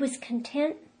 He was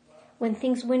content when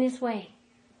things went his way,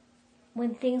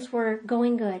 when things were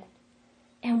going good.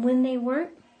 And when they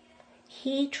weren't,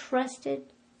 he trusted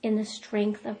in the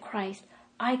strength of Christ.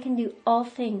 I can do all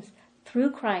things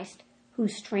through Christ who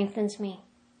strengthens me.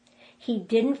 He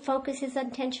didn't focus his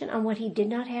attention on what he did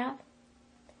not have,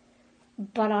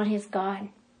 but on his God.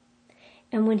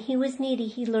 And when he was needy,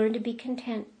 he learned to be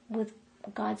content with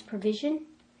God's provision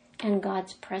and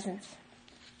God's presence.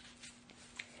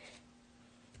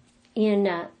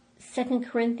 In 2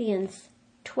 Corinthians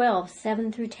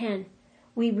 12:7-10,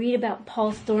 we read about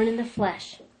Paul's thorn in the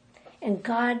flesh. And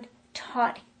God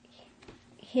taught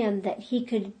him that he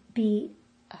could be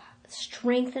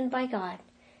strengthened by God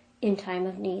in time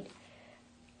of need.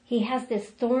 He has this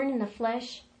thorn in the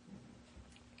flesh,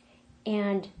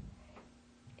 and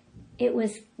it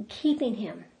was keeping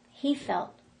him, he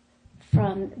felt,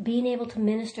 from being able to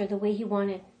minister the way he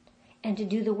wanted and to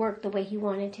do the work the way he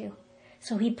wanted to.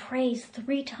 So he prays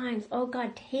 3 times, Oh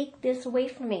God, take this away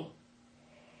from me.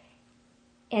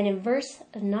 And in verse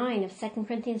 9 of 2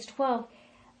 Corinthians 12,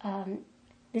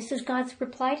 This is God's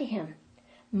reply to him.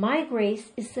 My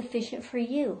grace is sufficient for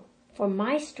you, for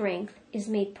my strength is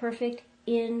made perfect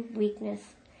in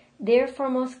weakness. Therefore,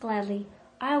 most gladly,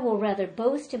 I will rather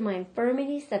boast in my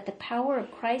infirmities, that the power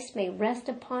of Christ may rest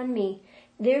upon me.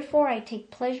 Therefore, I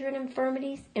take pleasure in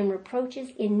infirmities, in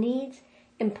reproaches, in needs,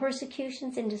 in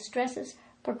persecutions, in distresses,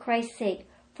 for Christ's sake.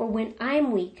 For when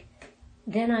I'm weak,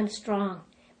 then I'm strong,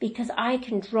 because I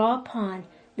can draw upon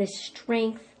the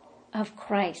strength of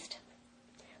Christ.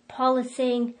 Paul is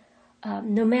saying,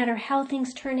 no matter how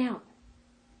things turn out,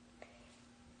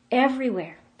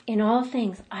 everywhere, in all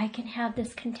things, I can have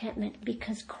this contentment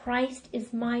because Christ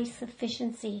is my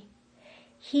sufficiency.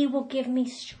 He will give me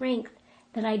strength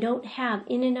that I don't have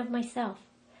in and of myself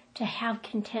to have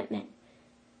contentment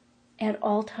at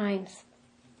all times.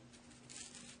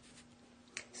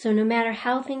 So no matter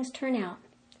how things turn out,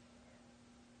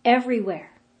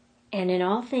 everywhere and in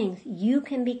all things, you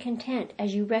can be content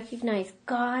as you recognize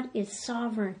God is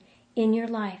sovereign in your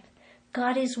life.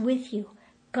 God is with you.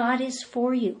 God is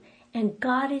for you. And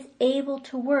God is able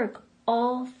to work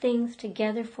all things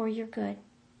together for your good.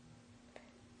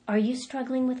 Are you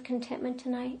struggling with contentment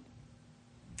tonight?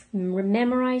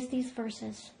 Memorize these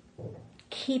verses.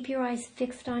 Keep your eyes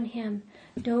fixed on Him.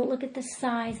 Don't look at the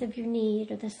size of your need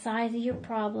or the size of your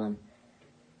problem.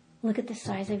 Look at the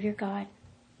size of your God.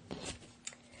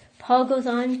 Paul goes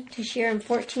on to share in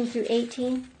 14 through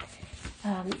 18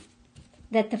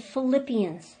 that the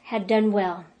Philippians had done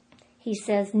well. He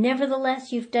says,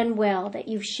 nevertheless, you've done well, that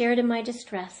you've shared in my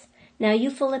distress. Now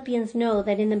you Philippians know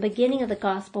that in the beginning of the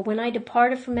gospel, when I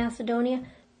departed from Macedonia,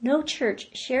 no church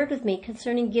shared with me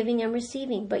concerning giving and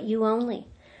receiving, but you only.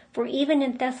 For even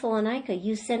in Thessalonica,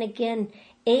 you sent again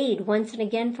aid once and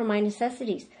again for my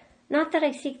necessities. Not that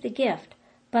I seek the gift,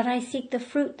 but I seek the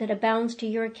fruit that abounds to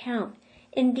your account.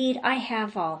 Indeed, I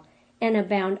have all, and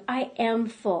abound. I am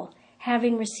full,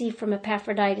 having received from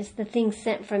Epaphroditus the things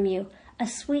sent from you, a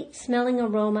sweet-smelling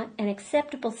aroma, an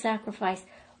acceptable sacrifice,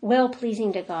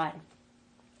 well-pleasing to God.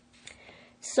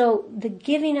 So the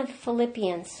giving of the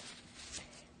Philippians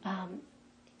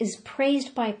is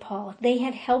praised by Paul. They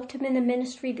had helped him in the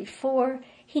ministry before.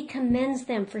 He commends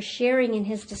them for sharing in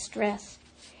his distress.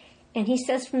 And he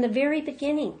says from the very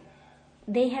beginning,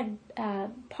 they had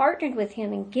partnered with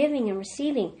him in giving and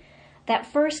receiving.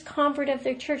 That first convert of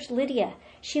their church, Lydia,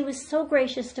 she was so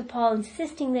gracious to Paul,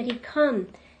 insisting that he come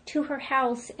to her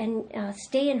house and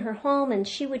stay in her home, and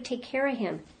she would take care of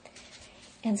him.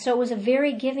 And so it was a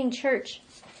very giving church.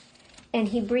 And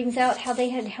he brings out how they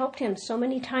had helped him so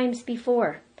many times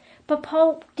before. But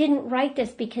Paul didn't write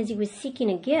this because he was seeking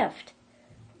a gift,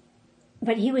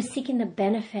 but he was seeking the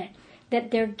benefit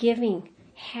that their giving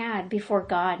had before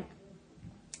God,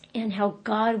 and how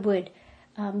God would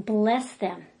bless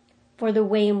them for the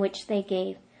way in which they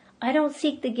gave. I don't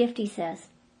seek the gift, he says,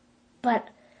 but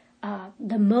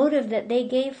the motive that they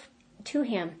gave to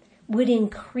him would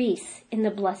increase in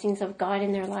the blessings of God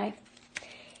in their life.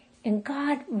 And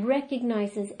God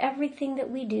recognizes everything that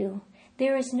we do.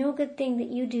 There is no good thing that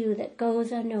you do that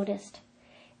goes unnoticed.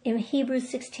 In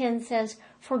Hebrews 6:10 says,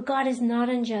 for God is not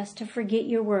unjust to forget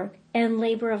your work and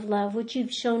labor of love, which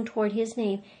you've shown toward His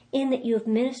name, in that you have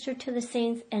ministered to the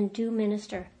saints and do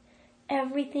minister.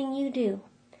 Everything you do,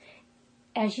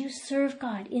 as you serve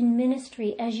God in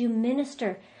ministry, as you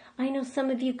minister. I know some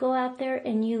of you go out there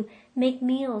and you make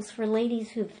meals for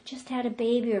ladies who've just had a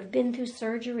baby or have been through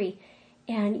surgery,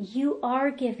 and you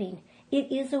are giving.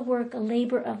 It is a work, a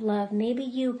labor of love. Maybe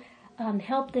you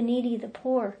help the needy, the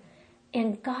poor,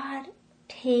 and God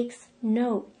takes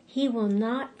note. He will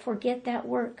not forget that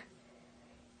work.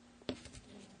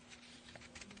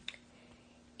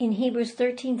 In Hebrews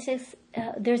 13:6,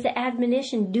 there's the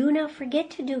admonition, do not forget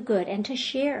to do good and to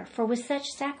share, for with such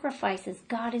sacrifices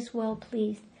God is well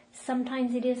pleased.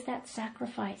 Sometimes it is that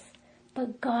sacrifice,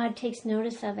 but God takes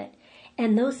notice of it.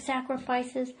 And those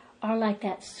sacrifices are like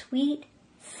that sweet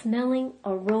smelling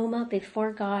aroma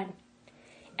before God.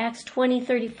 Acts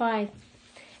 20:35,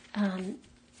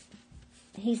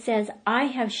 he says, I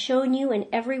have shown you in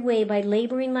every way by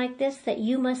laboring like this that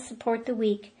you must support the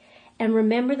weak. And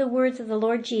remember the words of the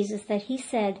Lord Jesus, that He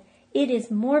said, it is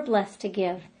more blessed to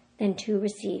give than to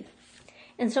receive.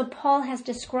 And so Paul has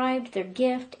described their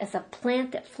gift as a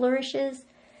plant that flourishes.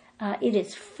 It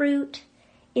is fruit.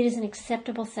 It is an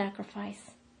acceptable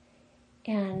sacrifice.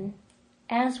 And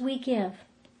as we give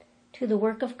to the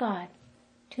work of God,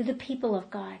 to the people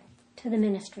of God, to the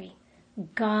ministry,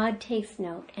 God takes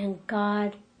note and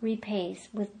God repays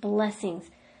with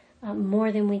blessings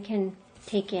more than we can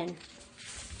take in.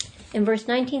 In verse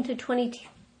 19 through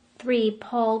 23,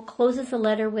 Paul closes the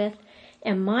letter with,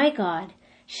 and my God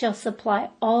shall supply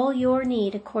all your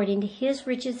need according to his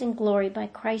riches and glory by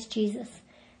Christ Jesus.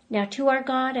 Now to our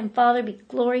God and Father be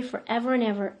glory forever and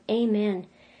ever. Amen.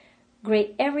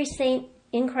 Greet every saint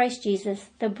in Christ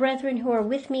Jesus. The brethren who are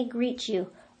with me greet you.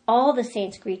 All the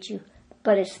saints greet you,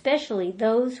 but especially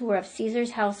those who are of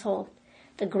Caesar's household.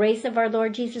 The grace of our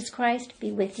Lord Jesus Christ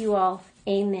be with you all.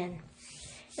 Amen.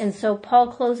 And so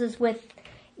Paul closes with,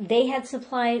 they had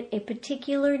supplied a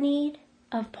particular need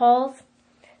of Paul's,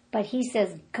 but he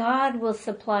says God will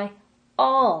supply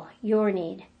all your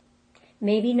need.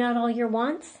 Maybe not all your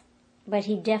wants, but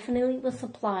he definitely will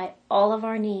supply all of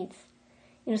our needs.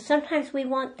 You know, sometimes we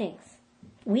want things.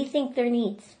 We think they're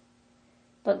needs,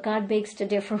 but God begs to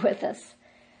differ with us.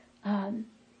 And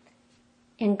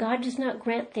God does not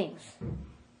grant things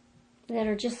that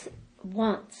are just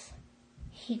wants.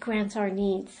 He grants our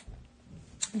needs.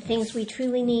 The things we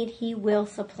truly need, he will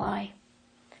supply.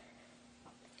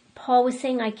 Paul was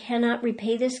saying, I cannot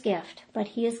repay this gift, but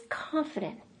he is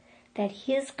confident that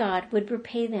his God would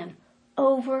repay them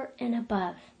over and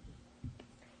above.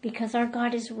 Because our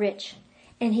God is rich,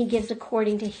 and he gives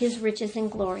according to his riches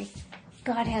and glory.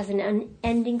 God has an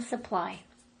unending supply.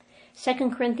 2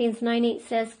 Corinthians 9:8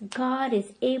 says, God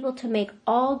is able to make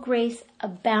all grace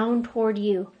abound toward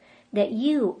you, that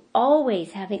you,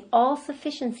 always having all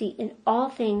sufficiency in all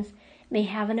things, may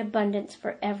have an abundance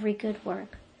for every good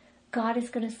work. God is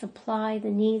going to supply the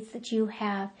needs that you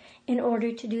have in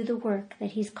order to do the work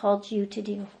that he's called you to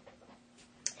do.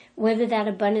 Whether that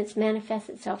abundance manifests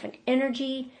itself in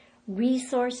energy,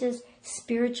 resources,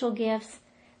 spiritual gifts,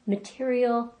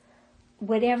 material,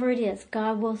 whatever it is,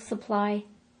 God will supply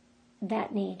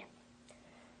that need.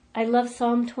 I love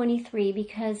Psalm 23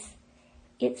 because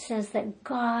it says that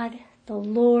God, the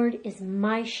Lord, is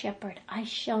my shepherd. I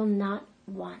shall not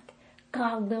want.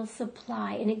 God will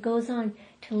supply. And it goes on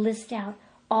to list out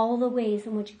all the ways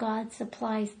in which God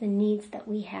supplies the needs that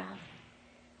we have.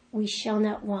 We shall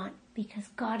not want because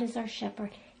God is our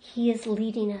shepherd. He is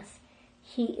leading us.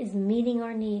 He is meeting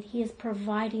our need. He is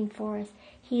providing for us.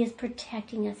 He is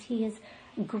protecting us. He is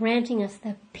granting us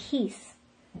the peace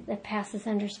that passes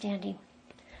understanding.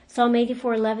 Psalm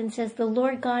 84:11 says, the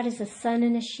Lord God is a sun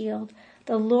and a shield.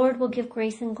 The Lord will give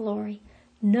grace and glory.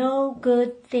 No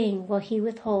good thing will he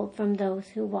withhold from those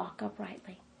who walk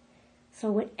uprightly.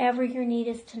 So whatever your need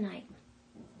is tonight,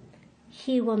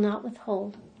 he will not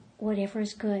withhold whatever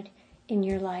is good in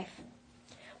your life.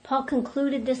 Paul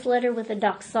concluded this letter with a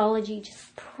doxology,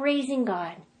 just praising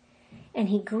God. And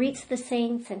he greets the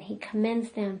saints and he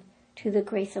commends them to the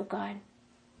grace of God.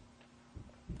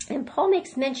 And Paul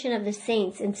makes mention of the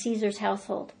saints in Caesar's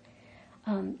household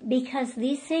because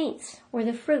these saints were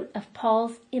the fruit of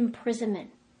Paul's imprisonment.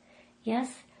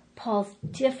 Yes, Paul's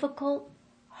difficult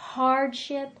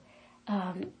hardship,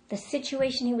 the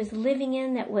situation he was living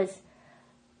in that was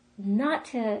not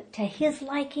to his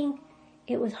liking.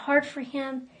 It was hard for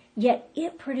him, yet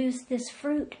it produced this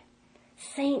fruit.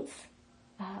 Saints,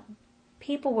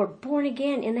 people were born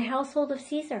again in the household of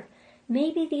Caesar.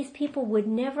 Maybe these people would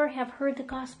never have heard the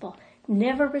gospel,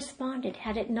 never responded,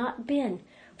 had it not been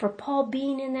for Paul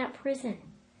being in that prison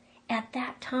at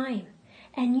that time.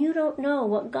 And you don't know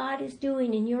what God is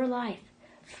doing in your life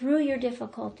through your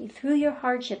difficulty, through your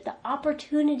hardship, the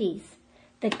opportunities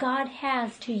that God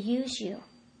has to use you.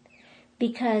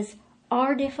 Because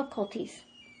our difficulties,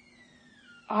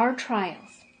 our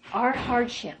trials, our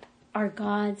hardship are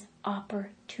God's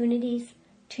opportunities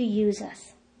to use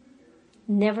us.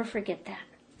 Never forget that.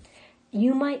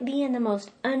 You might be in the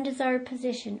most undesired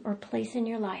position or place in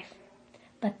your life,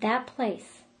 but that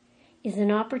place is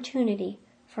an opportunity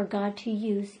for God to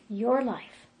use your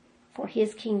life for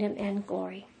his kingdom and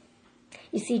glory.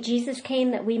 You see, Jesus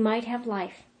came that we might have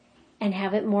life and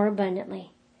have it more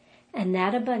abundantly. And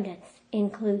that abundance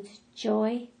includes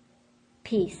joy,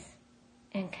 peace,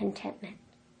 and contentment.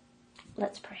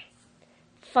 Let's pray.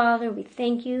 Father, we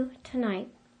thank you tonight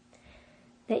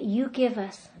that you give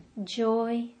us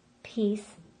joy,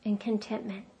 peace, and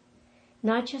contentment.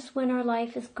 Not just when our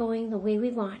life is going the way we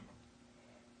want,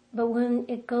 but when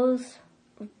it goes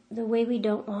the way we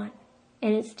don't want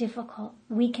and it's difficult,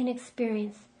 we can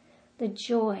experience the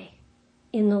joy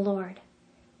in the Lord.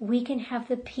 We can have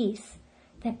the peace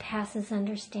that passes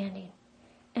understanding.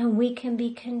 And we can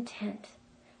be content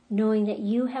knowing that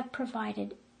you have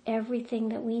provided everything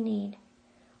that we need.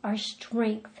 Our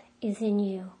strength is in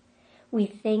you. We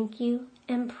thank you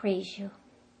and praise you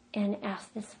and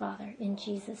ask this, Father, in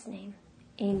Jesus' name.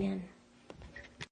 Amen.